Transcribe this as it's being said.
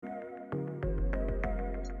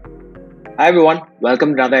Hi everyone,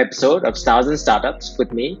 welcome to another episode of Stars and Startups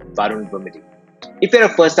with me, Varun Bumidi. If you're a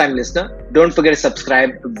first-time listener, don't forget to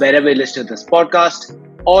subscribe wherever you listen to this podcast.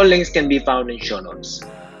 All links can be found in show notes.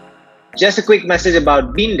 Just a quick message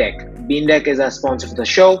about Beandeck. Beandeck is our sponsor for the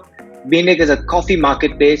show. Beandeck is a coffee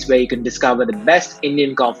marketplace where you can discover the best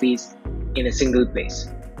Indian coffees in a single place.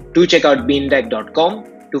 Do check out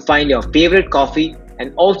beandeck.com to find your favorite coffee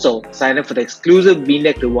and also sign up for the exclusive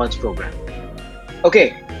Beandeck Rewards program.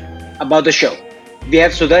 Okay, about the show. We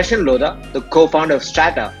have Sudarshan Lodha, the co-founder of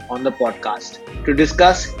Strata, on the podcast to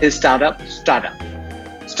discuss his startup, Strata.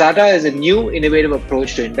 Strata is a new innovative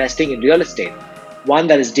approach to investing in real estate, one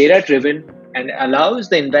that is data-driven and allows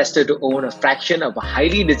the investor to own a fraction of a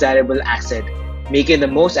highly desirable asset, making the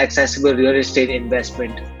most accessible real estate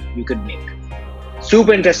investment you could make.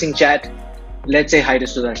 Super interesting chat. Let's say hi to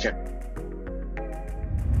Sudarshan.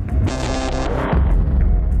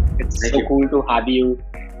 It's so cool to have you.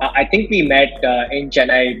 I think we met in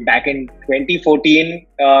Chennai back in 2014,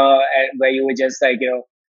 where you were just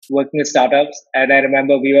working with startups. And I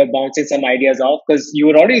remember we were bouncing some ideas off because you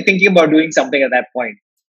were already thinking about doing something at that point.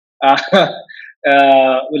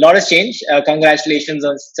 A lot has changed. Congratulations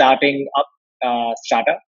on starting up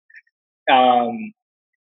Strata.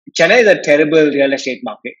 Chennai is a terrible real estate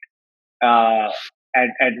market,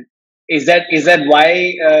 and is that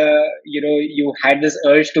why you had this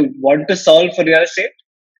urge to want to solve for real estate?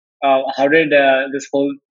 How did this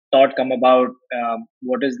whole thought come about?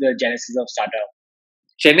 What is the genesis of Strata?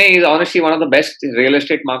 Chennai is honestly one of the best real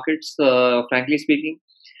estate markets, frankly speaking.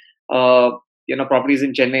 Properties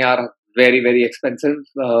in Chennai are very, very expensive,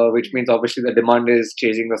 which means obviously the demand is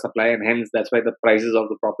chasing the supply, and hence that's why the prices of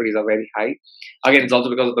the properties are very high. Again, it's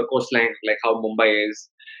also because of the coastline, like how Mumbai is.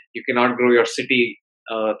 You cannot grow your city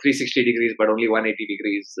 360 degrees, but only 180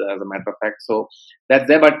 degrees, as a matter of fact. So that's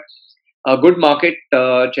there, but a good market,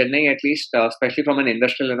 Chennai at least, especially from an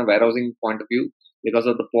industrial and a warehousing point of view, because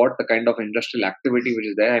of the port, the kind of industrial activity which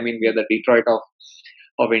is there. I mean, we are the Detroit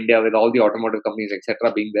of India with all the automotive companies,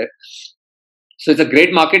 etc., being there. So it's a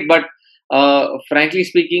great market, but frankly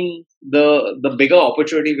speaking, the bigger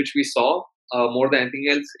opportunity which we saw more than anything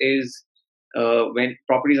else is when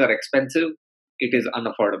properties are expensive, it is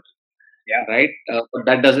unaffordable. Yeah. Right. But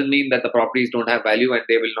that doesn't mean that the properties don't have value and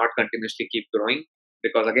they will not continuously keep growing.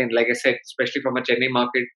 Because again, like I said, especially from a Chennai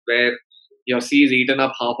market where your sea is eaten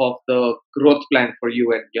up half of the growth plan for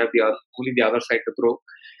you, and you have only the other side to grow.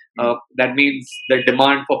 That means the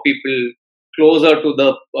demand for people closer to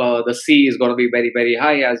the sea is going to be very, very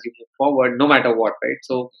high as you move forward, no matter what, right?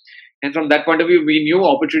 So, and from that point of view, we knew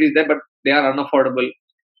opportunities there, but they are unaffordable.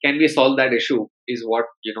 Can we solve that issue? Is what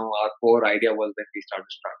our core idea was when we started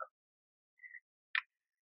Strata.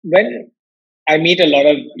 When I meet a lot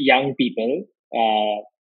of young people,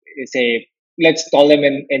 say, let's call them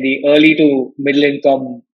in the early to middle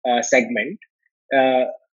income segment,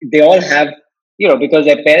 they all have, because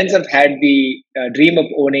their parents have had the dream of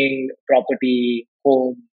owning property,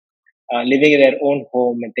 home, living in their own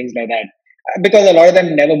home and things like that. Because a lot of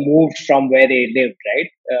them never moved from where they lived, right?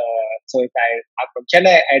 So if I'm from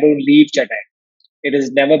Chennai, I don't leave Chennai. It has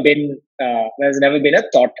never been, there's never been a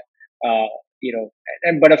thought,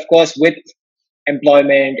 but of course with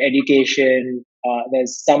employment, education,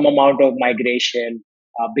 there's some amount of migration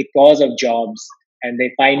because of jobs, and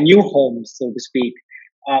they find new homes, so to speak.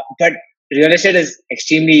 But real estate is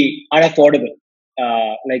extremely unaffordable,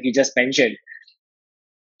 like you just mentioned.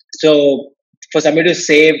 So for somebody to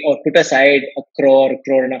save or put aside a crore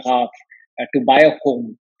and a half to buy a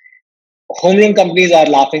home loan companies are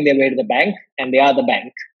laughing their way to the bank, and they are the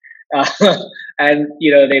bank. And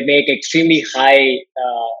they make extremely high.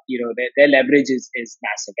 Their leverage is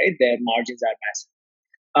massive, right? Their margins are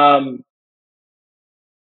massive.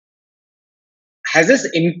 Has this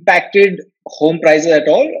impacted home prices at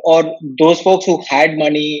all, or those folks who had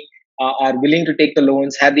money are willing to take the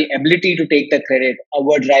loans, have the ability to take the credit,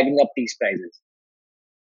 were driving up these prices?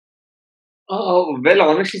 Well,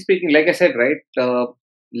 honestly speaking, like I said, right,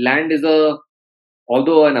 land is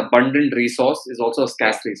although an abundant resource, is also a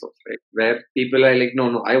scarce resource, right? Where people are like,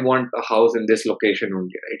 no, I want a house in this location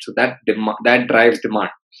only, right? So that drives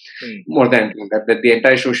demand more than that. The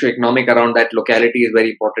entire socio-economic around that locality is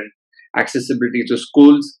very important. Accessibility to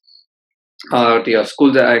schools, to your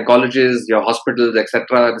schools and colleges, your hospitals,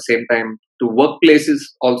 etc. At the same time, to workplaces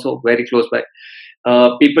also very close by.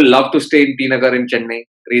 People love to stay in T Nagar in Chennai.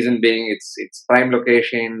 Reason being, it's prime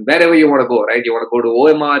location. Wherever you want to go, right? You want to go to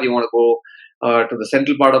OMR, you want to go to the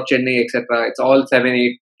central part of Chennai, etc. It's all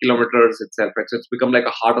 7-8 kilometers itself, right? So it's become like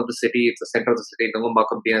a heart of the city. It's the center of the city,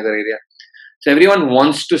 Nungambakkam, T Nagar area. So everyone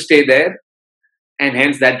wants to stay there, and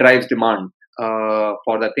hence that drives demand.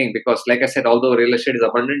 for the thing, because like I said, although real estate is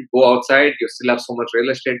abundant, go outside, you still have so much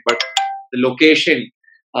real estate, but the location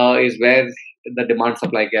is where the demand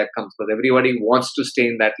supply gap comes, because everybody wants to stay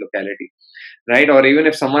in that locality, right? Or even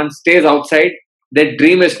if someone stays outside, their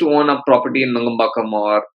dream is to own a property in Nangambakam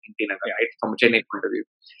or in Tinagar, right? From a Chennai point of view.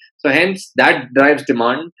 So hence that drives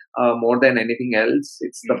demand more than anything else.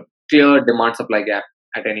 It's the clear demand supply gap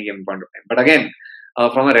at any given point of time. But again,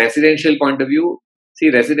 from a residential point of view,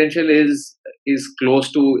 see, residential is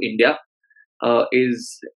close to India,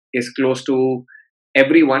 is close to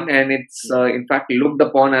everyone, and it's in fact looked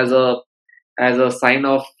upon as a sign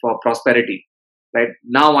of prosperity. Right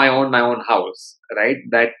now, I own my own house. Right,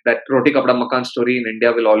 that roti kapda makan story in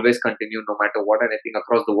India will always continue, no matter what, and I think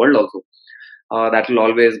across the world also. That will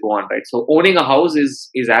always go on, right? So owning a house is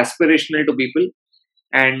aspirational to people,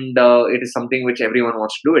 and it is something which everyone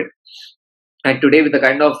wants to do it. And today, with the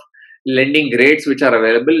kind of lending rates which are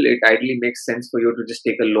available, it ideally makes sense for you to just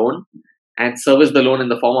take a loan and service the loan in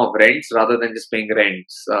the form of rents rather than just paying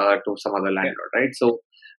rents to some other landlord, right? So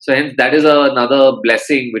hence that is another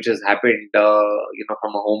blessing which has happened,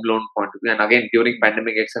 from a home loan point of view. And again, during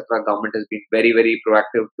pandemic, etc., government has been very, very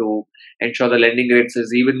proactive to ensure the lending rates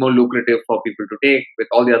is even more lucrative for people to take with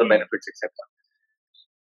all the other benefits, etc.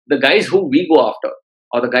 The guys who we go after,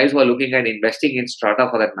 or the guys who are looking at investing in strata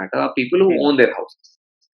for that matter, are people who own their houses,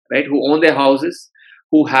 right? Who own their houses,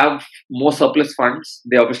 who have more surplus funds.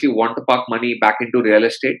 They obviously want to park money back into real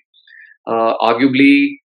estate.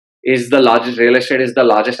 Arguably, real estate is the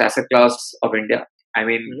largest asset class of India. I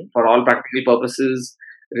mean, for all practical purposes,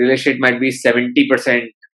 real estate might be 70%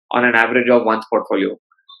 on an average of one's portfolio,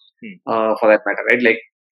 for that matter, right? Like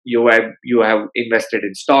you have invested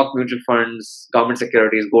in stock, mutual funds, government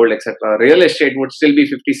securities, gold, etc. Real estate would still be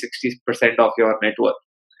 50-60% of your net worth.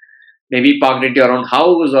 Maybe parked into your own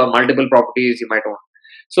house or multiple properties you might own.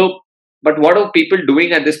 So, but what are people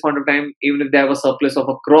doing at this point of time? Even if they have a surplus of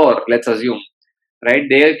 1 crore, let's assume, right?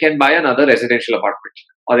 They can buy another residential apartment,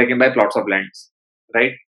 or they can buy plots of lands,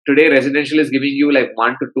 right? Today, residential is giving you like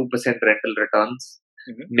 1 to 2% rental returns.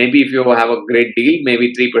 Maybe if you have a great deal,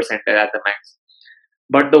 maybe 3% at the max.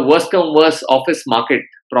 But the worst come worst, office market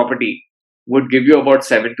property would give you about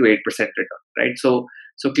 7 to 8% return, right? So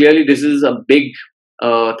clearly, this is a big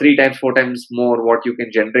 3 times, 4 times more what you can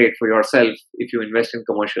generate for yourself if you invest in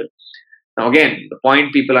commercial. Now, again, the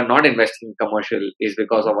point people are not investing in commercial is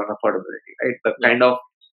because of unaffordability, right? The kind of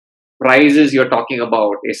prices you're talking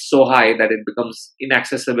about is so high that it becomes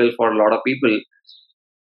inaccessible for a lot of people.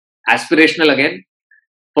 Aspirational, again,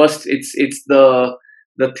 first it's the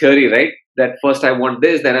theory, right? That first I want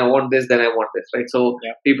this, then I want this, then I want this, right? So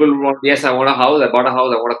people want, yes, I want a house, I bought a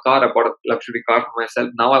house, I want a car, I bought a luxury car for myself.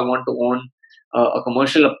 Now I want to own a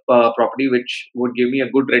commercial property which would give me a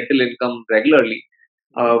good rental income regularly,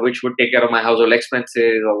 which would take care of my household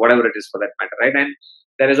expenses or whatever it is for that matter, right? And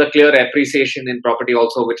there is a clear appreciation in property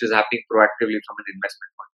also, which is happening proactively from an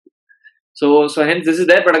investment point of view. So hence this is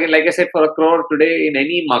there. But again, like I said, for 1 crore today in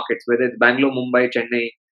any markets, whether it's Bangalore, Mumbai,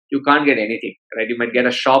 Chennai, you can't get anything, right? You might get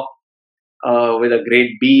a shop with a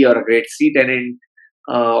grade B or a grade C tenant,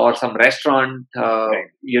 or some restaurant,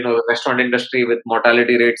 the restaurant industry with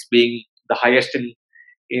mortality rates being the highest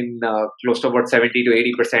in close to about 70 to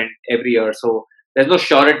 80% every year. So there's no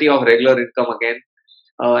surety of regular income again.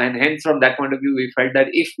 And hence, from that point of view, we felt that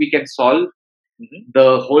if we can solve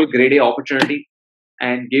the whole grade A opportunity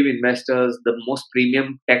and give investors the most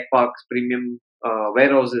premium tech parks, premium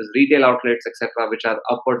warehouses, retail outlets, etc., which are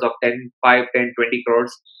upwards of 5, 10, 20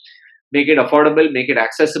 crores, make it affordable, make it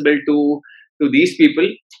accessible to these people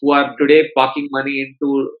who are today parking money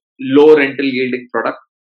into low rental yielding product.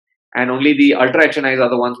 And only the ultra HNIs are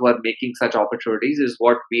the ones who are making such opportunities, is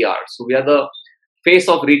what we are. So we are the face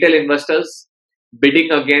of retail investors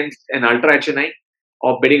bidding against an ultra HNI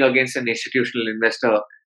or bidding against an institutional investor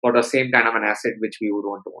for the same kind of an asset which we would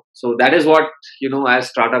want to own. So that is what, as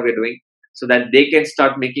Strata we're doing, so that they can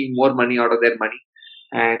start making more money out of their money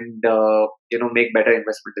and, make better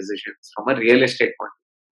investment decisions from a real estate point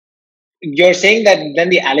of view. You're saying that then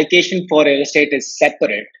the allocation for real estate is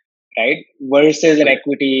separate, right? Versus an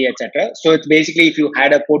equity, etc. So it's basically, if you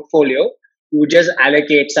had a portfolio, you would just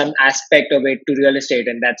allocate some aspect of it to real estate,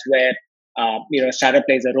 and that's where Strata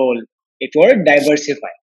plays a role. If you want to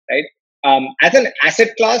diversify, right? As an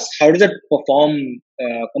asset class, how does it perform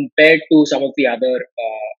compared to some of the other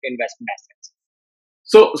investment assets?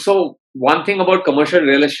 So one thing about commercial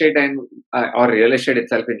real estate and or real estate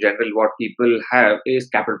itself in general, what people have is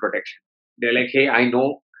capital protection. They're like, hey, I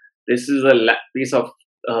know this is a piece of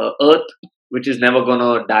earth which is never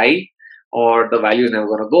gonna die, or the value is never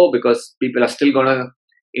gonna go, because people are still gonna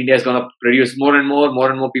India is going to produce more and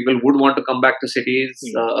more people would want to come back to cities.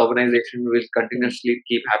 Urbanization will continuously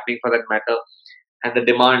keep happening for that matter, and the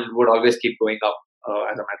demand would always keep going up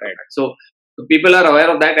as a matter of fact. So people are aware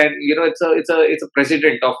of that, and it's a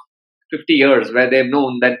precedent of 50 years where they've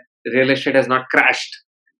known that real estate has not crashed.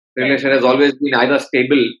 Real estate has always been either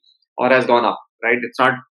stable or has gone up. Right? It's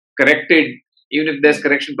not corrected. Even if there's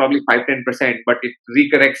correction, probably 5-10%, but it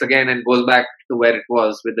recorrects again and goes back to where it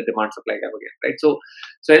was with the demand supply gap again, right? So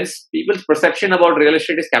hence people's perception about real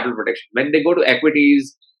estate is capital protection. When they go to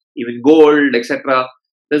equities, even gold, etc.,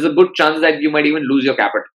 there's a good chance that you might even lose your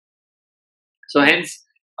capital. So hence,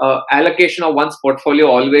 allocation of one's portfolio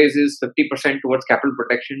always is 50% towards capital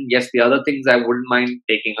protection. Yes, the other things I wouldn't mind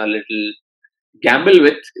taking a little gamble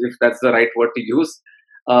with, if that's the right word to use.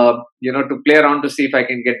 To play around to see if I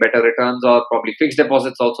can get better returns, or probably fixed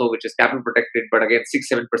deposits also, which is capital protected, but again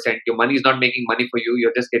 6-7%. Your money is not making money for you;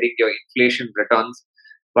 you're just getting your inflation returns.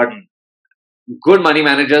 But good money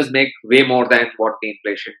managers make way more than what the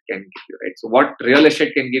inflation can give you, right? So what real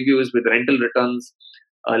estate can give you is with rental returns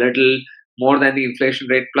a little more than the inflation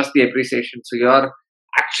rate plus the appreciation. So you're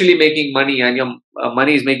actually making money, and your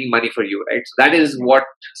money is making money for you, right? So that is what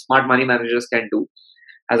smart money managers can do,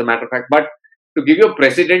 as a matter of fact. But to give you a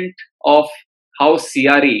precedent of how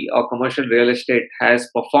CRE or commercial real estate has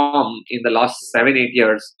performed in the last 7-8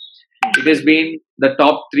 years, it has been the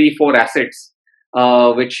top 3-4 assets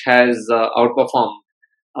which has outperformed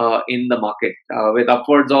in the market with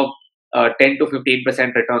upwards of 10 to 15%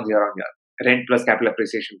 returns year on year, rent plus capital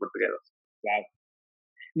appreciation put together. Wow.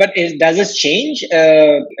 But does this change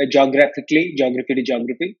geography to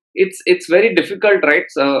geography? It's very difficult, right?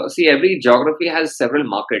 So, see, every geography has several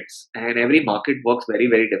markets, and every market works very,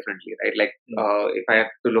 very differently, right? Like if I have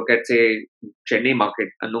to look at, say, Chennai market,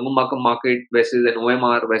 a Nungambakkam market versus an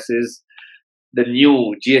OMR versus the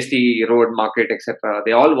new GST road market, etc.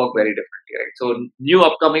 They all work very differently, right? So new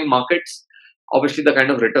upcoming markets, obviously the kind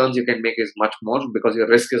of returns you can make is much more because your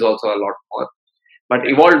risk is also a lot more. But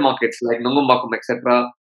evolved markets like Nungambakkam, etc.,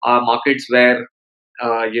 are markets where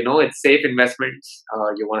it's safe investments.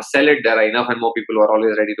 You want to sell it, there are enough and more people who are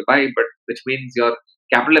always ready to buy, but which means your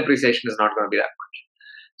capital appreciation is not going to be that much.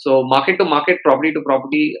 So market to market, property to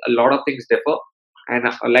property, a lot of things differ. And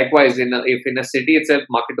likewise, if in a city itself,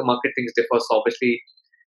 market to market things differ. So obviously,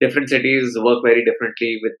 different cities work very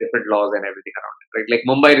differently with different laws and everything around it. Right? Like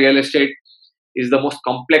Mumbai real estate is the most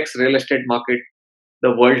complex real estate market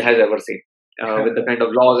the world has ever seen. With the kind of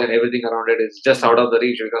laws and everything around it, is just out of the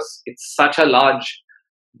reach because it's such a large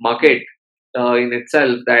market in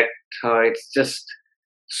itself that it's just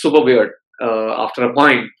super weird after a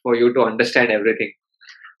point for you to understand everything.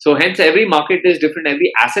 So hence every market is different,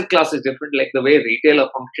 every asset class is different. Like the way retailer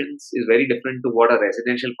functions is very different to what a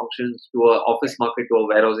residential functions, to a office market, to a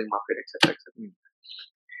warehousing market, etc.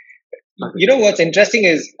 What's interesting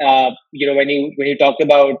is when you talked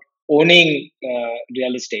about owning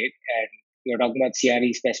real estate, and you're talking about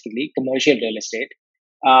CRE specifically, commercial real estate,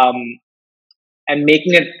 and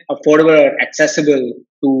making it affordable or accessible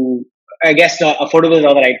to, I guess not affordable is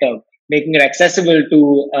not the right term, making it accessible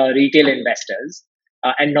to retail investors.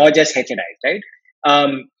 And not just HNIs, right?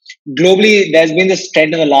 Globally, there's been this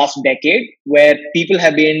trend in the last decade where people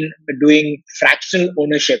have been doing fractional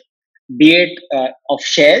ownership, be it of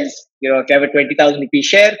shares. If you have a 20,000 rupee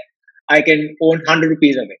share, I can own 100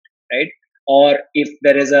 rupees of it, right? Or if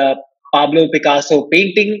there is a Pablo Picasso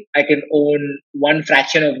painting, I can own one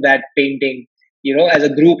fraction of that painting. As a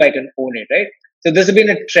group, I can own it, right? So this has been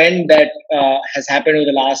a trend that has happened over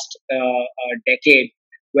the last decade,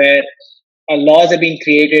 where laws are being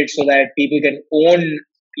created so that people can own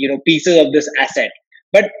pieces of this asset.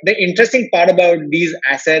 But the interesting part about these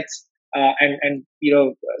assets and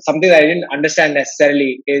something that I didn't understand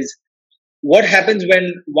necessarily is what happens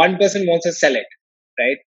when one person wants to sell it,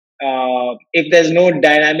 right? If there's no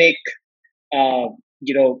dynamic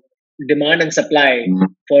demand and supply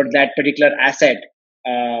for that particular asset,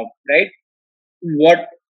 right?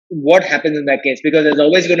 What happens in that case? Because there's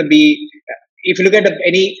always going to be, if you look at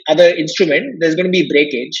any other instrument, there's going to be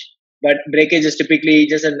breakage, but breakage is typically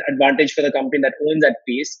just an advantage for the company that owns that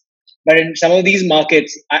piece. But in some of these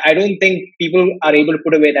markets, I don't think people are able to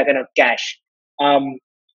put away that kind of cash.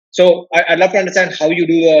 So I'd love to understand how you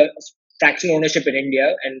do the fractional ownership in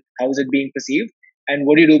India and how is it being perceived, and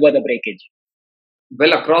what do you do about the breakage?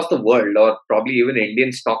 Well, across the world, or probably even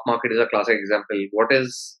Indian stock market is a classic example. What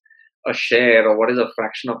is a share, or what is a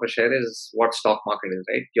fraction of a share, is what stock market is,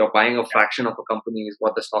 right? You're buying a fraction of a company is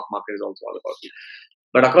what the stock market is also all about.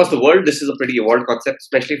 But across the world, this is a pretty evolved concept,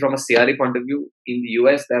 especially from a CRE point of view. In the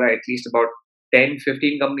US, there are at least about 10,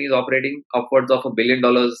 15 companies operating upwards of $1 billion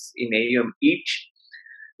in AUM each.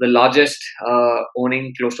 the largest,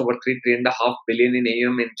 owning close to about 3.5 billion in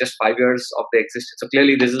AUM in just 5 years of their existence. So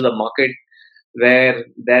clearly, this is a market where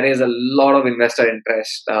there is a lot of investor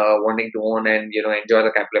interest, wanting to own and enjoy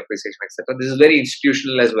the capital appreciation, etc. This is very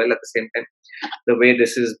institutional as well. At the same time, the way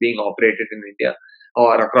this is being operated in India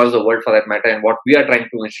or across the world for that matter, and what we are trying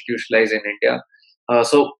to institutionalize in India.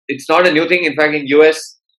 So it's not a new thing. In fact, in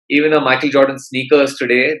US, even the Michael Jordan sneakers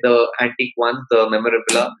today, the antique ones, the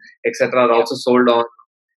memorabilia, etc., are also sold on,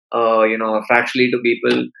 fractionally to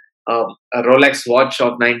people. A Rolex watch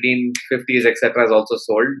of 1950s, etc., is also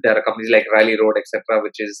sold. There are companies like Riley Road, etc.,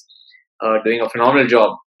 which is doing a phenomenal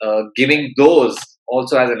job, giving those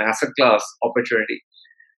also as an asset class opportunity.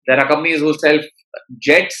 There are companies who sell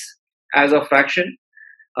jets as a fraction,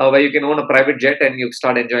 where you can own a private jet and you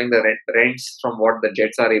start enjoying the rents from what the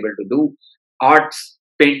jets are able to do. Arts,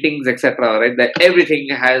 paintings, etc. Right? That everything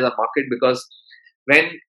has a market, because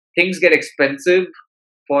when things get expensive,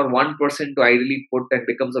 for one person to ideally put and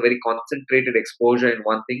becomes a very concentrated exposure in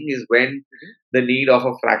one thing is when the need of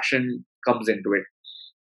a fraction comes into it.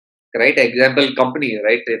 Right? Example, company,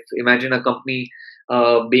 right? If imagine a company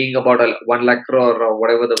being about 1 lakh crore or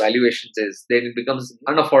whatever the valuations is, then it becomes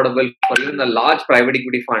unaffordable for even a large private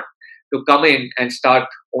equity fund to come in and start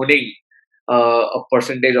owning a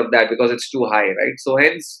percentage of that, because it's too high, right? So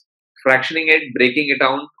hence, fractioning it, breaking it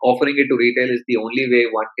down, offering it to retail is the only way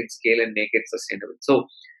one can scale and make it sustainable. So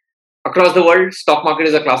across the world, stock market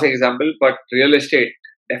is a classic example, but real estate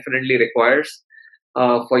definitely requires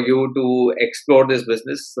for you to explore this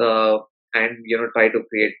business, and try to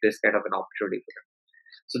create this kind of an opportunity for them.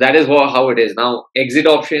 So that is how it is now. Exit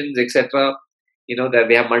options, etc. That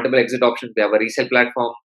we have multiple exit options. We have a resale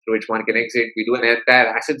platform through which one can exit. We do an entire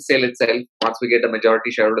asset sale itself once we get the majority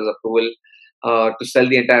shareholders approval to sell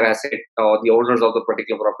the entire asset or the owners of the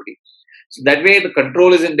particular property. So that way, the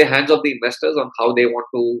control is in the hands of the investors on how they want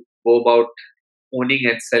to go about owning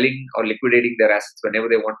and selling or liquidating their assets whenever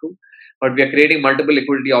they want to. But we are creating multiple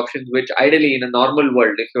liquidity options, which ideally in a normal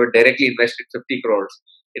world, if you are directly invested 50 crores,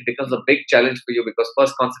 it becomes a big challenge for you, because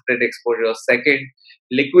first, concentrated exposure. Second,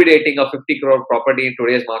 liquidating a 50 crore property in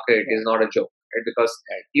today's market is not a joke, right? Because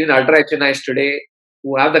even ultra HNIs today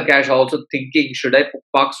who have the cash are also thinking, should I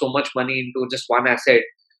park so much money into just one asset?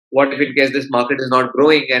 What if in case this market is not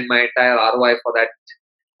growing and my entire ROI for that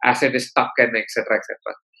asset is stuck, and etc.,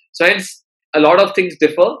 etc. So hence, a lot of things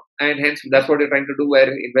differ, and hence that's what we're trying to do, where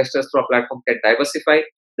investors through our platform can diversify.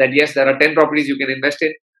 That yes, there are 10 properties you can invest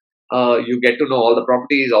in. You get to know all the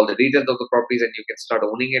properties, all the details of the properties, and you can start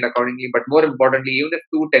owning it accordingly. But more importantly, even if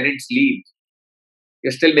 2 tenants leave,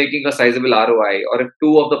 you're still making a sizable ROI. Or if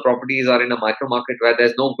 2 of the properties are in a micro market where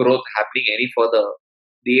there's no growth happening any further,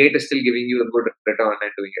 the 8 is still giving you a good return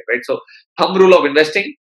and doing it, right? So thumb rule of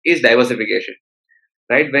investing is diversification,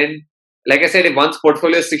 right? When, like I said, if one's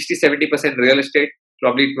portfolio is 60-70% real estate,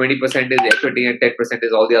 probably 20% is equity and 10%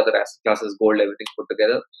 is all the other asset classes, gold, everything put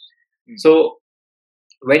together. So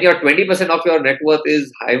when your 20% of your net worth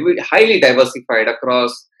is highly diversified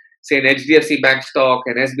across, say, an HDFC Bank stock,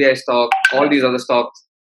 an SBI stock, all these other stocks,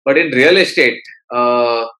 but in real estate,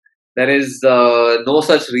 there is no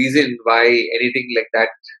such reason why anything like that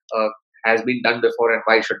has been done before and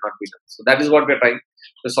why it should not be done. So that is what we're trying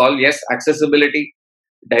to solve. Yes, accessibility,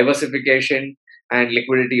 diversification, and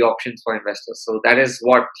liquidity options for investors. So that is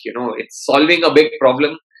what, it's solving a big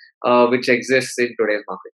problem which exists in today's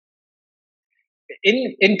market.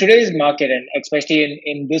 In today's market, and especially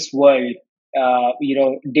in this world,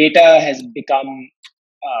 data has become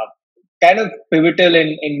kind of pivotal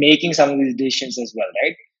in making some of these decisions as well,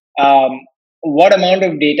 right? What amount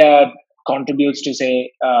of data contributes to,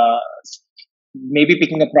 say, maybe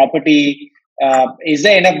picking a property? Is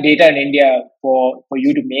there enough data in India for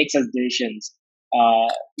you to make such decisions?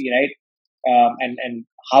 Right? And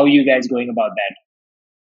how are you guys going about that?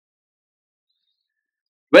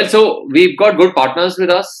 Well, so we've got good partners with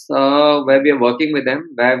us, where we are working with them,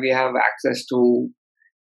 where we have access to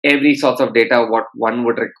every sort of data what one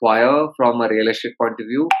would require from a real estate point of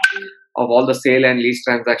view, of all the sale and lease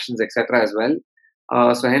transactions, etc. as well.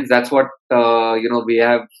 So hence, that's what we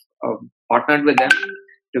have partnered with them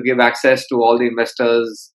to give access to all the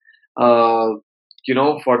investors, for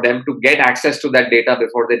them to get access to that data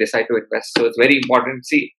before they decide to invest. So it's very important.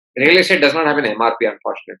 See, real estate does not have an MRP,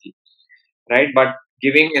 unfortunately, right? But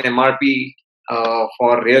giving an MRP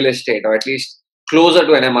for real estate, or at least closer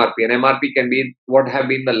to an MRP. An MRP can be what have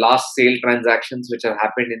been the last sale transactions which have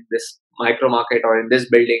happened in this micro market or in this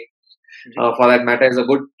building. For that matter, is a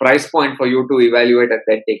good price point for you to evaluate and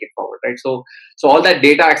then take it forward, right? So all that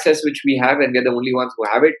data access which we have, and we're the only ones who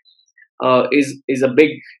have it, is a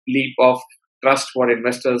big leap of trust what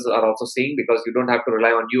investors are also seeing, because you don't have to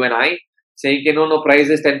rely on you and I saying, no, price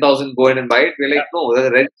is 10,000, go ahead and buy it. We're like, no, the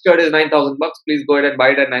registered is 9,000 bucks. Please go ahead and buy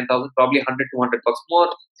it at 9,000, probably 100, 200 bucks more.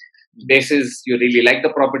 Basis you really like the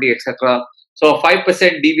property, etc. So a 5%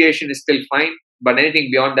 deviation is still fine, but anything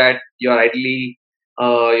beyond that, you're ideally,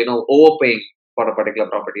 overpaying for a particular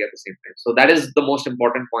property at the same time. So that is the most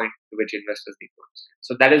important point which investors need to understand.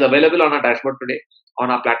 So that is available on our dashboard today, on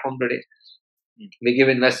our platform today. We give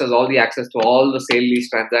investors all the access to all the sale lease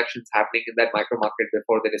transactions happening in that micro market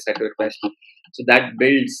before they decide to invest. So that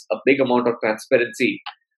builds a big amount of transparency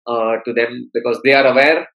to them, because they are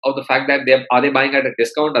aware of the fact that are they buying at a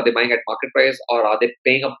discount, are they buying at market price, or are they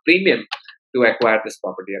paying a premium to acquire this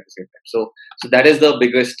property at the same time. So that is the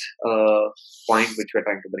biggest point which we're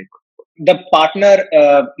trying to bring on. The partner,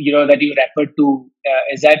 that you referred to,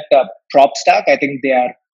 is that PropStack? I think they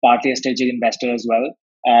are partly a strategic investor as well.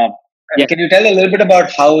 Yeah. Can you tell a little bit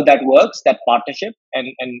about how that works, that partnership,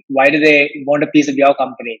 and why do they want a piece of your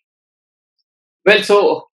company? Well,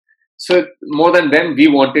 so more than them, we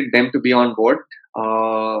wanted them to be on board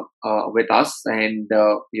with us, and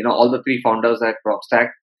all the three founders at PropStack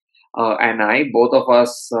and I, both of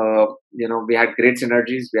us, we had great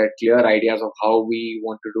synergies. We had clear ideas of how we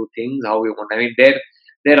want to do things, how we want. I mean,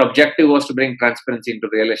 their objective was to bring transparency into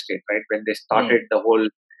real estate, right? When they started the whole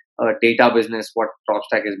data business, what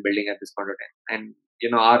PropStack is building at this point of time,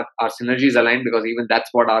 and our synergies aligned, because even that's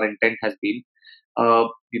what our intent has been.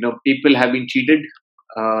 People have been cheated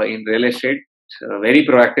in real estate very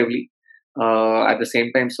proactively at the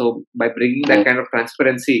same time. So by bringing that kind of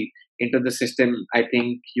transparency into the system, I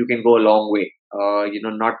think you can go a long way.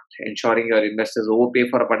 Not ensuring your investors overpay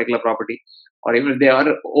for a particular property, or even if they are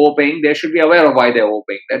overpaying, they should be aware of why they're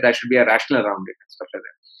overpaying. That should be a rationale around it and stuff like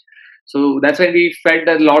that. So that's when we felt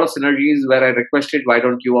that a lot of synergies, where I requested, why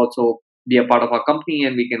don't you also be a part of our company,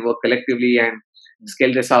 and we can work collectively and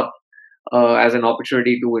scale this up as an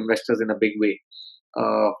opportunity to investors in a big way.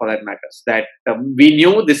 For that matters, that we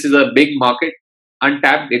knew this is a big market,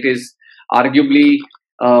 untapped. It is arguably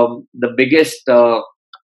the biggest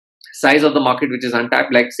size of the market which is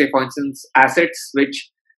untapped. Like, say for instance, assets which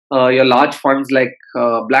your large funds like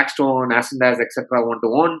Blackstone, Ascendas, etc. want to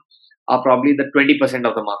own are probably the 20%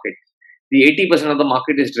 of the market. The 80% of the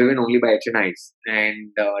market is driven only by HNIs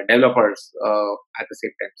and developers at the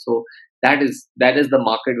same time. So that is the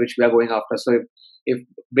market which we are going after. So if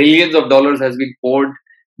billions of dollars has been poured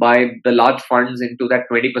by the large funds into that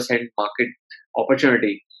 20% market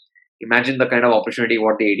opportunity, imagine the kind of opportunity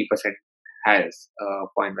what the 80% has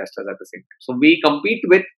for investors at the same time. So we compete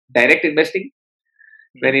with direct investing,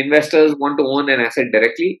 when investors want to own an asset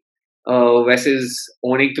directly versus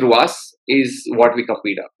owning through us, is what we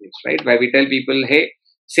compete against, right? Where we tell people, hey,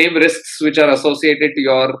 same risks which are associated to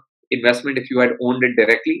your investment if you had owned it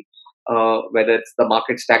directly, whether it's the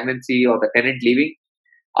market stagnancy or the tenant leaving,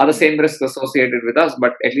 are the same risks associated with us.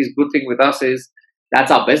 But at least good thing with us is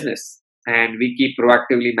that's our business, and we keep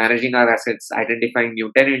proactively managing our assets, identifying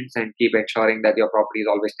new tenants, and keep ensuring that your property is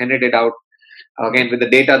always tenanted out. Again, with the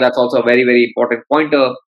data, that's also a very, very important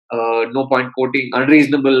pointer. No point quoting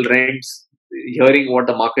unreasonable rents, hearing what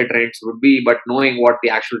the market rents would be, but knowing what the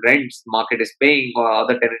actual rents market is paying or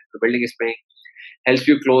other tenants the building is paying helps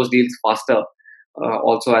you close deals faster.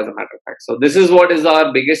 Also, as a matter of fact, so this is what is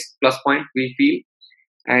our biggest plus point, we feel,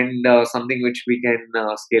 and something which we can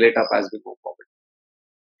scale it up as we move forward.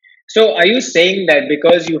 So, are you saying that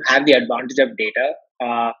because you have the advantage of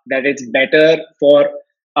data, that it's better for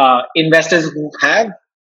investors who have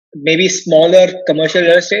maybe smaller commercial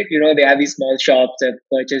real estate? They have these small shops that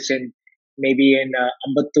purchase in maybe in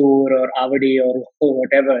Ambattur or Avadi or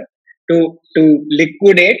whatever, to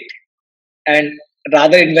liquidate and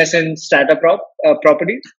rather invest in strata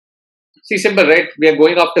properties? See, simple, right? We are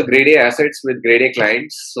going after grade A assets with grade A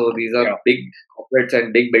clients. So these are big corporates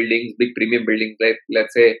and big buildings, big premium buildings, like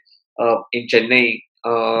let's say in Chennai,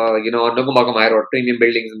 on Nugambakam High Road, premium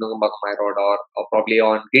buildings in Nugambakam High Road, or probably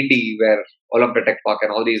on Guindy, where Olympia Tech Park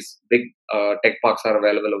and all these big tech parks are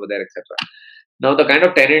available over there, etc. Now, the kind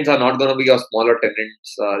of tenants are not going to be your smaller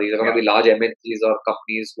tenants. These are going to be large MNCs or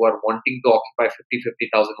companies who are wanting to occupy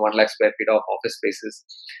 50,000, 1 lakh square feet of office spaces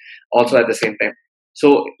also at the same time.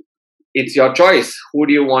 So it's your choice. Who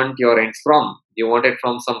do you want your rents from? Do you want it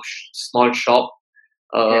from some small shop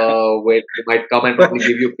where you might come and probably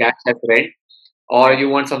give you cash as rent? Or you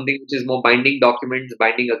want something which is more binding documents,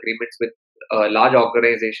 binding agreements with large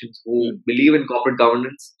organizations who believe in corporate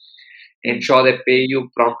governance, ensure they pay you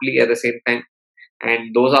promptly at the same time.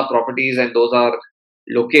 And those are properties and those are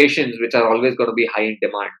locations which are always going to be high in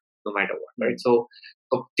demand, no matter what, right? So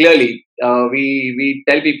clearly, we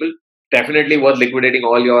tell people definitely worth liquidating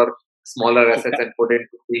all your smaller assets Okay. and put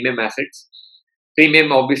into premium assets.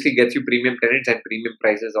 Premium obviously gets you premium tenants and premium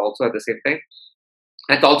prices also at the same time.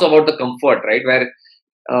 And it's also about the comfort, right? Where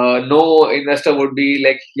no investor would be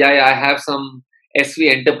like, yeah, I have some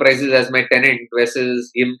SV Enterprises as my tenant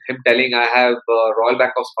versus him telling I have Royal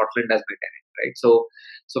Bank of Scotland as my tenant, right? So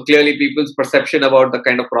clearly people's perception about the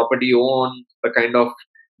kind of property you own, the kind of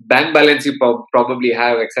bank balance you probably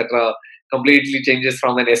have, etc., completely changes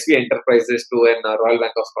from an SV Enterprises to an Royal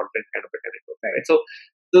Bank of Scotland kind of a tenant, right? So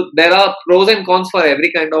there are pros and cons for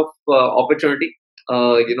every kind of opportunity.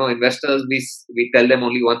 Investors, we tell them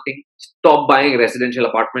only one thing: stop buying residential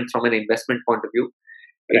apartments from an investment point of view.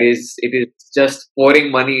 Right. It is just pouring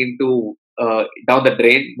money into down the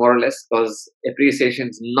drain, more or less, because appreciation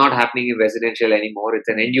is not happening in residential anymore. It's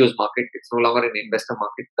an end use market. It's no longer an investor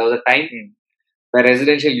market. There was a time where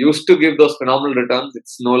residential used to give those phenomenal returns.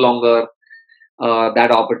 It's no longer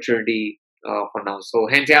that opportunity for now. So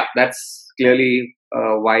hence, yeah, that's clearly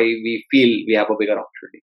why we feel we have a bigger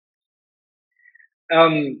opportunity.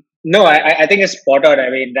 No, I think it's spot on. I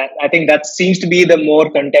mean, I think that seems to be the more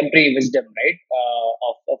contemporary wisdom, right?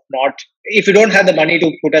 Of not, if you don't have the money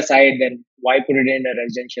to put aside, then why put it in a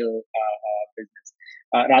residential business,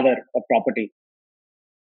 rather a property.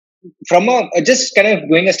 From just kind of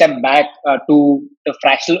going a step back to the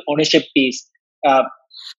fractional ownership piece, uh,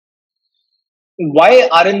 why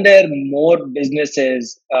aren't there more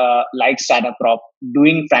businesses like Startup Prop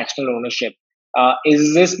doing fractional ownership?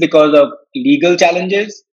 Is this because of legal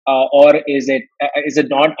challenges, or is it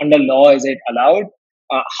not under law? Is it allowed?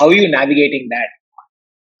 How are you navigating that?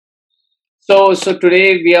 So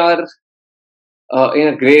today we are in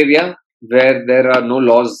a gray area where there are no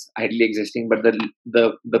laws ideally existing, but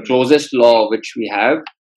the closest law which we have,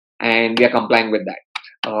 and we are complying with that.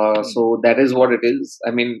 So that is what it is.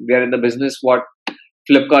 I mean, we are in the business what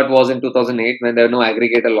Flipkart was in 2008 when there were no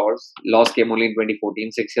aggregator laws. Laws came only in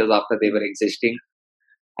 2014, 6 years after they were existing,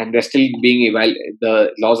 and they're still being evaluated.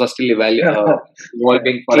 The laws are still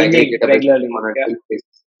evolving for Changing aggregator business regularly. on a Yeah. daily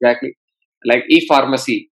basis. Exactly. Like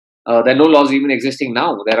e-pharmacy, there are no laws even existing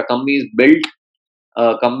now. There are companies built,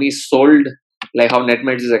 companies sold, like how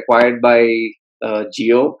Netmeds is acquired by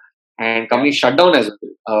Geo, and companies shut down as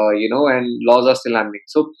well. And laws are still happening.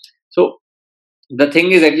 So the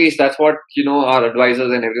thing is, at least that's what our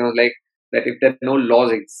advisors and everyone's like, that if there are no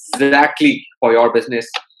laws exactly for your business,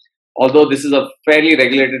 although this is a fairly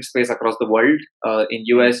regulated space across the world, in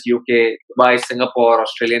US, UK, Dubai, Singapore,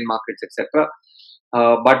 Australian markets, etc.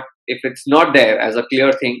 But if it's not there as a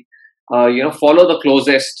clear thing, follow the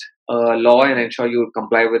closest law and ensure you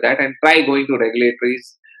comply with that, and try going to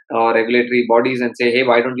regulatory bodies and say, hey,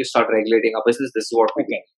 why don't you start regulating our business? This is what we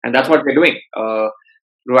do, and that's what we're doing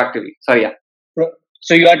proactively. Sorry, yeah.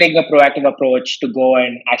 So you are taking a proactive approach to go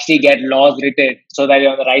and actually get laws written so that you're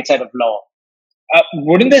on the right side of law.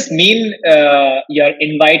 Wouldn't this mean you're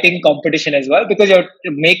inviting competition as well, because you're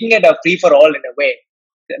making it a free for all in a way,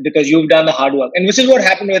 because you've done the hard work, and which is what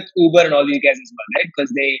happened with Uber and all these guys as well, right?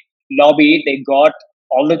 Because they lobbied, they got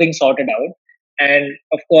all the things sorted out, and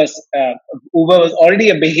of course, Uber was already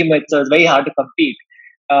a behemoth, so it's very hard to compete.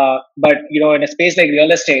 But in a space like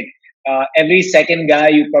real estate, every second guy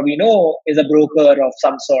you probably know is a broker of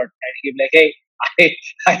some sort, and you're like, hey,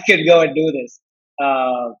 I can go and do this.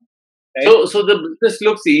 Right? So the business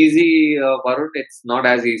looks easy, Varun. It's not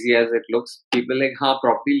as easy as it looks. People like,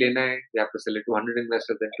 property lena hai, you have to sell it to 100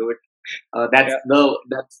 investors and do it.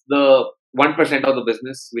 That's the 1% of the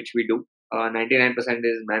business which we do. 99%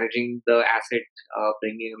 is managing the asset,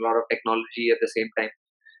 bringing a lot of technology at the same time,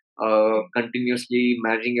 continuously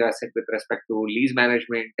managing your asset with respect to lease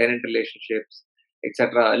management, tenant relationships,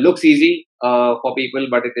 etc. Looks easy for people,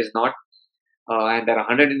 but it is not. And there are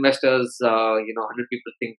 100 investors, 100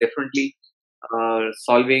 people think differently.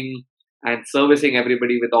 Solving and servicing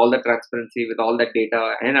everybody with all the transparency, with all that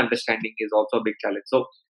data and understanding is also a big challenge. So,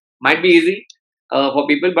 might be easy for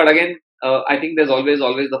people, but again, I think there's always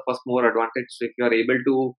the first mover advantage. So, if you are able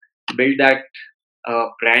to build that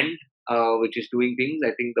brand which is doing things,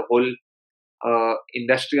 I think the whole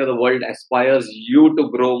industry of the world aspires you to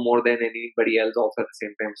grow more than anybody else also at the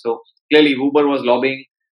same time. So, clearly, Uber was lobbying.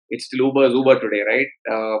 It's still Uber today, right?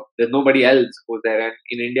 There's nobody else who's there. And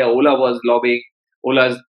in India, Ola was lobbying. Ola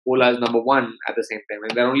is number one at the same time.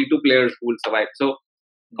 And there are only two players who will survive. So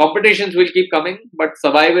competitions will keep coming, but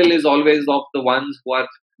survival is always of the ones who are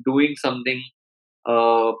doing something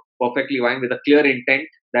perfectly fine with a clear intent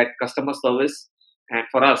that customer service, and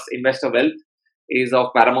for us, investor wealth is of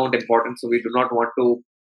paramount importance. So we do not want to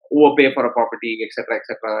overpay for a property, etc.,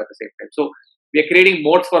 etc. at the same time. So we are creating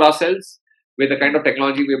moats for ourselves with the kind of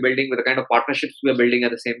technology we're building, with the kind of partnerships we're building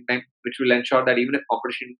at the same time, which will ensure that even if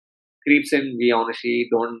competition creeps in, we honestly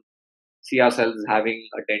don't see ourselves having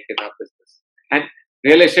a dent in our business. And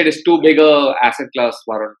real estate is too big a asset class,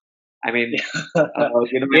 Varun. I mean,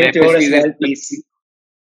 Even if an you own a small piece.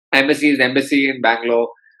 embassy in Bangalore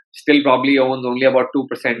still probably owns only about 2%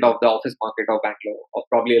 of the office market of Bangalore, or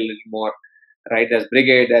probably a little more, right? There's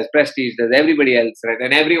Brigade, there's Prestige, there's everybody else, right?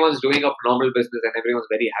 And everyone's doing a phenomenal business and everyone's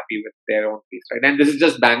very happy with their own piece, right? And this is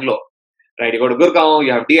just Bangalore, right? You go to Gurgaon,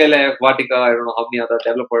 you have DLF, Vatika, I don't know how many other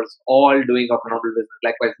developers all doing a phenomenal business.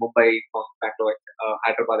 Likewise, Mumbai, Bangalore,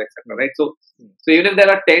 Hyderabad, etc. Right? So even if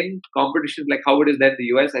there are 10 competitions like how it is there in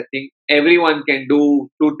the US, I think everyone can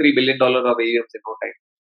do $2-3 billion of AUMs in no time.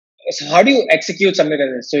 So how do you execute something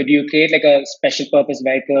like this? So do you create like a special purpose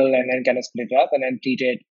vehicle and then kind of split it up and then treat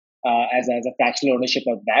it as a fractional ownership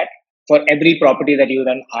of that for every property that you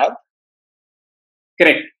then have?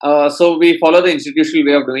 Correct. So we follow the institutional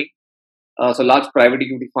way of doing. So large private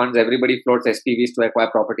equity funds, everybody floats SPVs to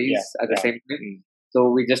acquire properties at the same time.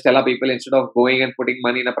 So we just tell our people, instead of going and putting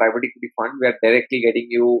money in a private equity fund, we are directly getting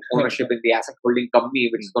you ownership in the asset holding company,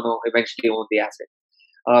 which is going to eventually own the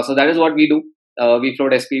asset. So that is what we do. We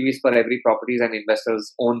float SPVs for every properties, and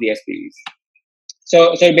investors own the SPVs.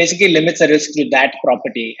 So it basically limits the risk to that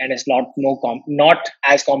property, and it's not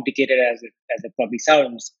as complicated as it probably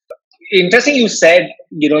sounds. Interesting, you said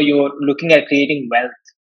you're looking at creating wealth,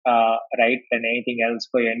 right, than anything else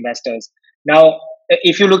for your investors. Now,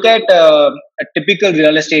 if you look at a typical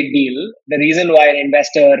real estate deal, the reason why an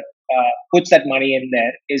investor puts that money in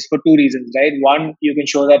there is for two reasons, right? One, you can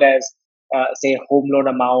show that as say home loan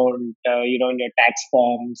amount, in your tax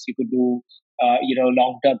forms. You could do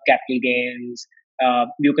long-term capital gains.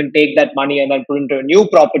 You can take that money and then put into a new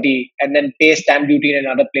property and then pay stamp duty in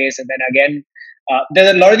another place, and then again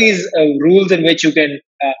there's a lot of these rules in which you can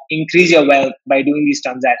increase your wealth by doing these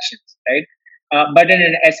transactions, right? But in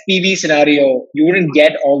an SPV scenario, you wouldn't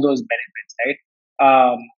get all those benefits,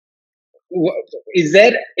 right?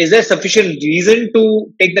 Is there sufficient reason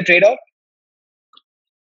to take the trade-off?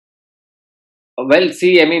 Well,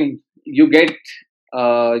 see, I mean, you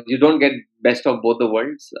don't get best of both the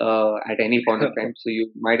worlds at any point of time. So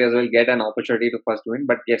you might as well get an opportunity to first win.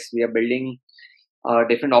 But yes, we are building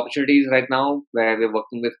different opportunities right now where we're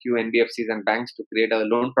working with few NBFCs and banks to create a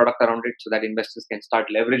loan product around it so that investors can start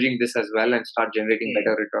leveraging this as well and start generating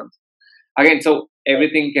better returns. Again, so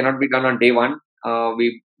everything cannot be done on day one.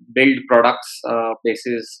 We build products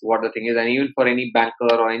basis what the thing is, and even for any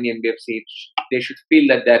banker or any NBFC, they should feel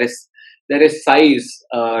that there is size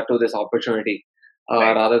to this opportunity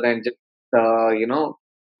rather than just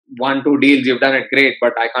 1-2 deals. You've done it great,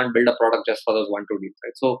 but I can't build a product just for those 1-2 deals,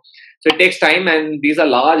 right? So it takes time, and these are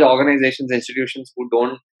large organizations, institutions who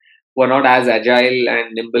are not as agile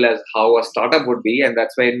and nimble as how a startup would be, and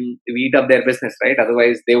that's when we eat up their business, right?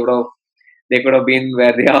 Otherwise, they could have been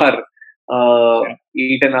where they are,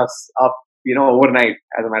 eaten us up, overnight,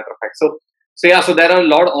 as a matter of fact. So there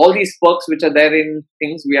are all these perks which are there in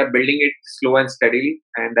things. We are building it slow and steadily,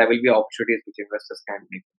 and there will be opportunities which investors can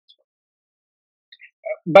make.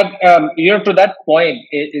 But to that point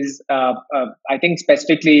is I think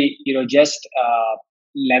specifically just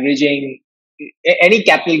leveraging any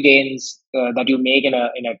capital gains that you make in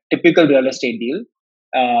a typical real estate deal.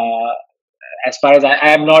 As far as I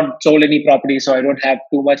have not sold any property, so I don't have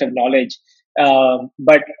too much of knowledge.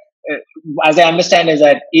 But as I understand is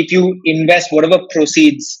that if you invest whatever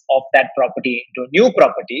proceeds of that property into a new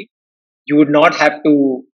property, you would not have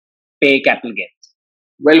to pay capital gains.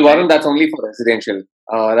 Well, Varun, that's only for residential.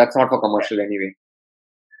 That's not for commercial anyway.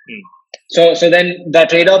 So then the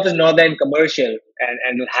trade-off is not then commercial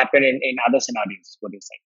and will happen in other scenarios, what you're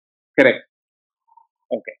saying. Correct.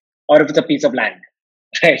 Okay. Or if it's a piece of land.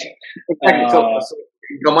 Right. Exactly. So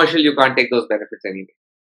commercial, you can't take those benefits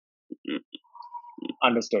anyway.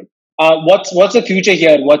 Understood. What's the future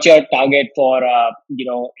here? What's your target for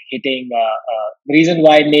hitting? The reason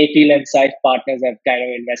why Mayfield and Saif Partners have kind of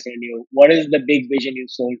invested in you. What is the big vision you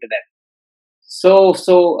sold to them? So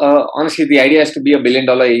honestly, the idea is to be $1 billion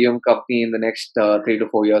AUM company in the next 3 to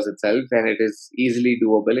 4 years itself, and it is easily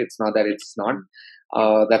doable. It's not that it's not.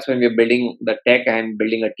 That's when we're building the tech and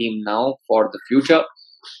building a team now for the future.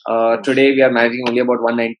 Today we are managing only about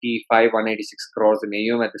 196 crores in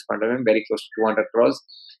AUM at this point of time, very close to 200 crores.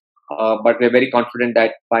 But we're very confident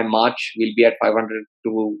that by March we'll be at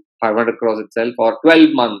 500 crores itself, or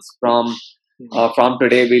 12 months from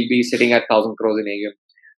today we'll be sitting at 1,000 crores in AUM.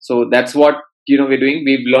 So that's what we're doing.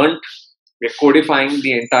 We're codifying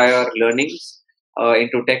the entire learnings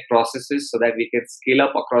into tech processes so that we can scale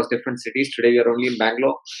up across different cities. Today we are only in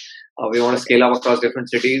Bangalore. We want to scale up across different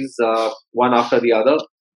cities, one after the other.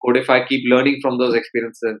 Codify, keep learning from those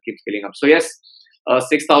experiences and keep scaling up. So yes,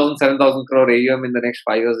 6,000, 7,000 crore AUM in the next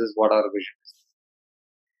 5 years is what our vision is.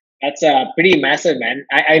 That's pretty massive, man.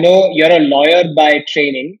 I know you're a lawyer by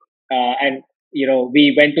training, and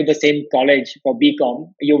we went to the same college for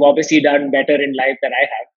BCom. You've obviously done better in life than I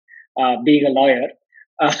have, being a lawyer.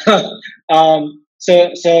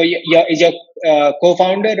 Is your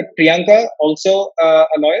co-founder Priyanka also a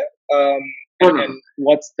lawyer? And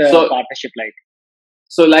what's the partnership like?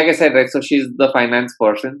 So, like I said, right. So she's the finance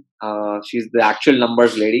person. She's the actual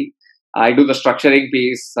numbers lady. I do the structuring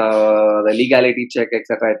piece, the legality check,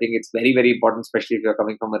 etc. I think it's very, very important, especially if you're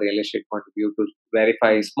coming from a real estate point of view, to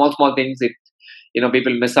verify small things.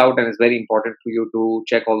 People miss out, and it's very important for you to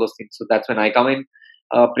check all those things. So that's when I come in.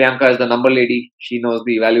 Priyanka is the number lady. She knows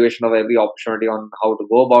the evaluation of every opportunity on how to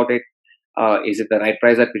go about it. Is it the right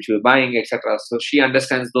price at which we're buying, etc. So she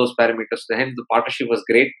understands those parameters. So hence, the partnership was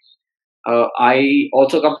great. I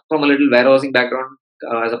also come from a little warehousing background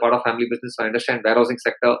as a part of family business. So I understand warehousing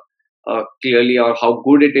sector clearly, or how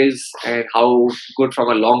good it is, and how good from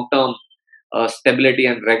a long-term stability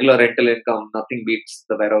and regular rental income. Nothing beats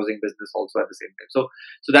the warehousing business also at the same time.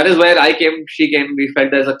 So that is where I came. She came. We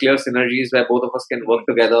felt there's a clear synergies where both of us can work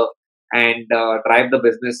together and drive the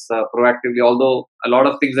business proactively. Although a lot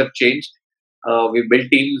of things have changed. We built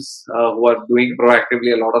teams who are doing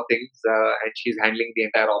proactively a lot of things, and she's handling the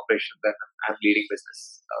entire operation. Then I'm leading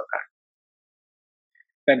business currently.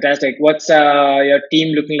 Fantastic. What's your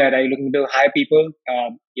team looking like? Are you looking to hire people,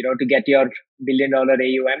 to get your $1 billion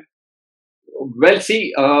AUM? Well,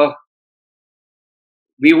 see,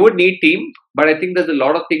 we would need team, but I think there's a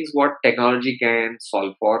lot of things what technology can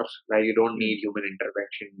solve for, where you don't need human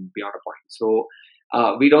intervention beyond a point. So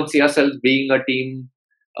we don't see ourselves being a team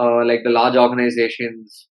like the large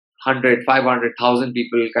organizations, 100, 500, 1,000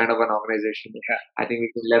 people kind of an organization. Yeah. I think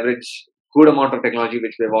we can leverage good amount of technology,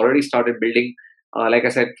 which we've already started building. Like I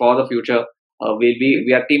said, for the future,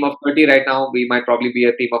 we are a team of 30 right now. We might probably be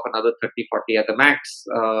a team of another 30, 40 at the max,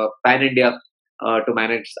 pan India, to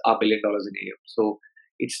manage our $1 billion in AUM. So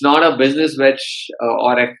it's not a business which,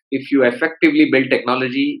 if you effectively build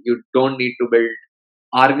technology, you don't need to build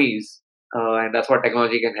armies, and that's what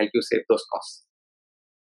technology can help you save those costs.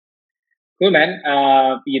 Cool, man.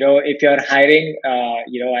 If you're hiring,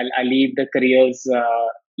 I'll leave the careers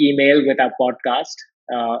email with our podcast.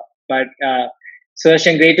 But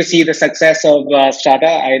Sudarshan, great to see the success of Strata.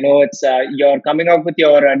 I know it's you're coming up with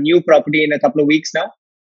your new property in a couple of weeks now.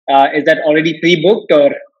 Is that already pre-booked,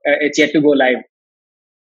 or it's yet to go live?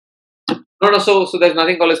 No. So there's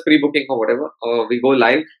nothing called as pre-booking or whatever. We go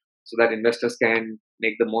live so that investors can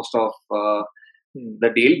make the most of the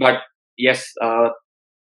deal. But yes,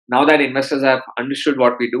 now that investors have understood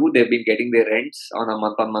what we do, they've been getting their rents on a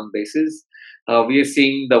month-on-month basis. We are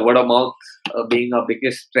seeing the word of mouth being our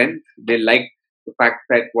biggest strength. They like the fact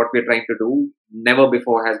that what we're trying to do never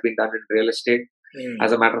before has been done in real estate.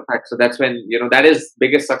 As a matter of fact, so that's when that is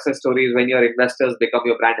biggest success stories, when your investors become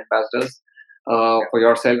your brand ambassadors for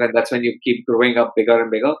yourself, and that's when you keep growing up bigger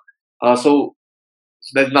and bigger. So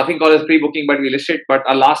there's nothing called as pre-booking, but we listed. But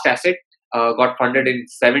our last asset got funded in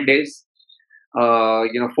 7 days.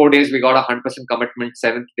 4 days we got 100% commitment.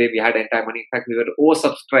 7th day we had entire money. In fact, we were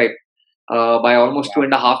oversubscribed by almost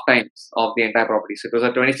 2.5 times of the entire property. So it was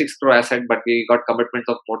a 26 crore asset, but we got commitments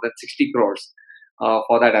of more than 60 crores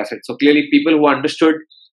for that asset. So clearly, people who understood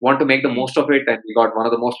want to make the most of it, and we got one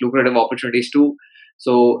of the most lucrative opportunities too.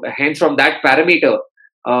 So hence, from that parameter,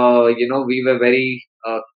 we were very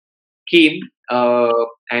keen,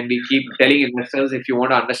 and we keep telling investors, if you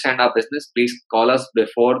want to understand our business, please call us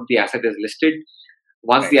before the asset is listed.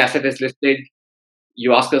 Once the asset is listed,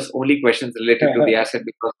 you ask us only questions related to the asset,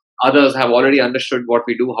 because others have already understood what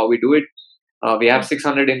we do, how we do it. We have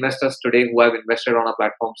 600 investors today who have invested on our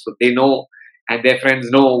platform, so they know, and their friends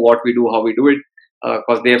know what we do, how we do it,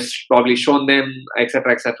 because they have probably shown them,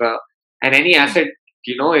 etc., etc. And any asset,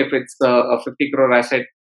 if it's a 50 crore asset,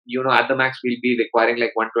 at the max we'll be requiring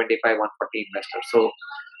like 125, 140 investors.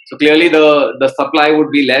 So clearly the supply would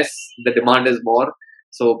be less, the demand is more.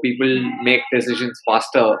 So people make decisions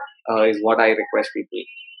faster is what I request people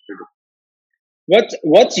to do.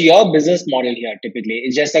 What's your business model here typically?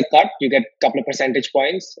 It's just a cut, you get a couple of percentage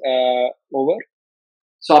points over?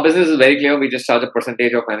 So our business is very clear. We just charge a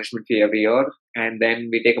percentage of management fee every year, and then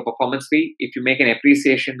we take a performance fee. If you make an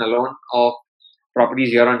appreciation alone of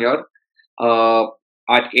properties year on year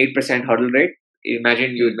at 8% hurdle rate,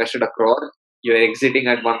 imagine you invested 1 crore, you're exiting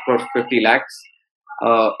at 1 crore 50 lakhs.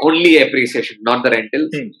 Only appreciation, not the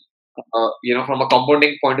rentals. From a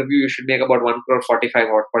compounding point of view, you should make about 1 crore 45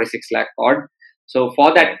 or 46 lakh odd. So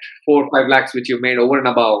for that 4 or 5 lakhs which you made over and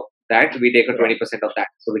above that, we take a 20% of that,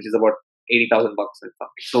 so which is about $80,000 and something.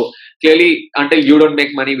 So clearly, until you don't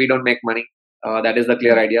make money, we don't make money. That is the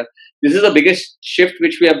clear idea. This is the biggest shift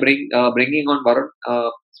which we are bringing on,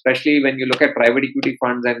 Varun, especially when you look at private equity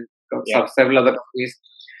funds and several other companies.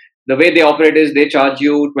 The way they operate is they charge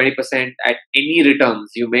you 20% at any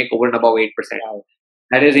returns you make over and above 8%. Wow.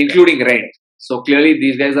 That is including rent. So clearly,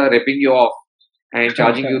 these guys are ripping you off and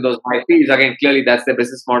charging you those high fees. Again, clearly that's the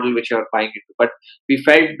business model which you're buying into. But we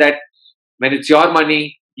felt that when it's your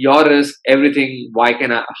money, your risk, everything,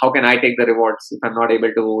 how can I take the rewards if I'm not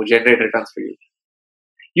able to generate returns for you?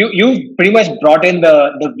 You pretty much brought in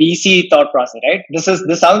the VC thought process, right?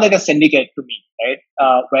 This sounds like a syndicate to me,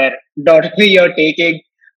 right? Where not only you're taking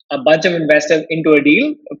a bunch of investors into a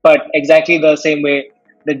deal, but exactly the same way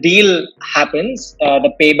the deal happens,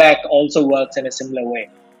 the payback also works in a similar way.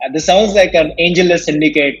 This sounds like an angelless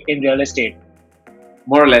syndicate in real estate.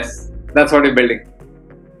 More or less. That's what we're building.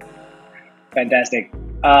 Fantastic.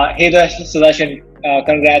 Hey, Sudarshan,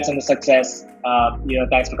 congrats on the success.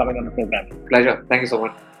 Thanks for coming on the program. Pleasure. Thank you so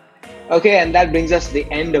much. Okay, and that brings us to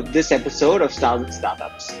the end of this episode of Stars and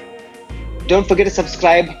Startups. Don't forget to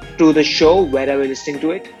subscribe to the show wherever you're listening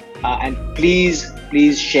to it. And please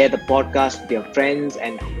share the podcast with your friends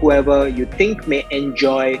and whoever you think may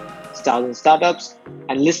enjoy Stars and Startups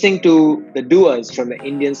and listening to the doers from the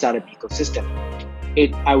Indian startup ecosystem.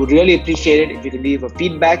 I would really appreciate it if you could leave a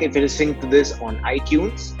feedback if you're listening to this on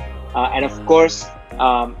iTunes. And of course,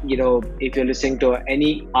 if you're listening to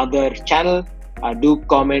any other channel, do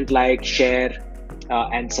comment, like, share,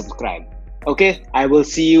 and subscribe. Okay, I will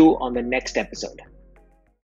see you on the next episode.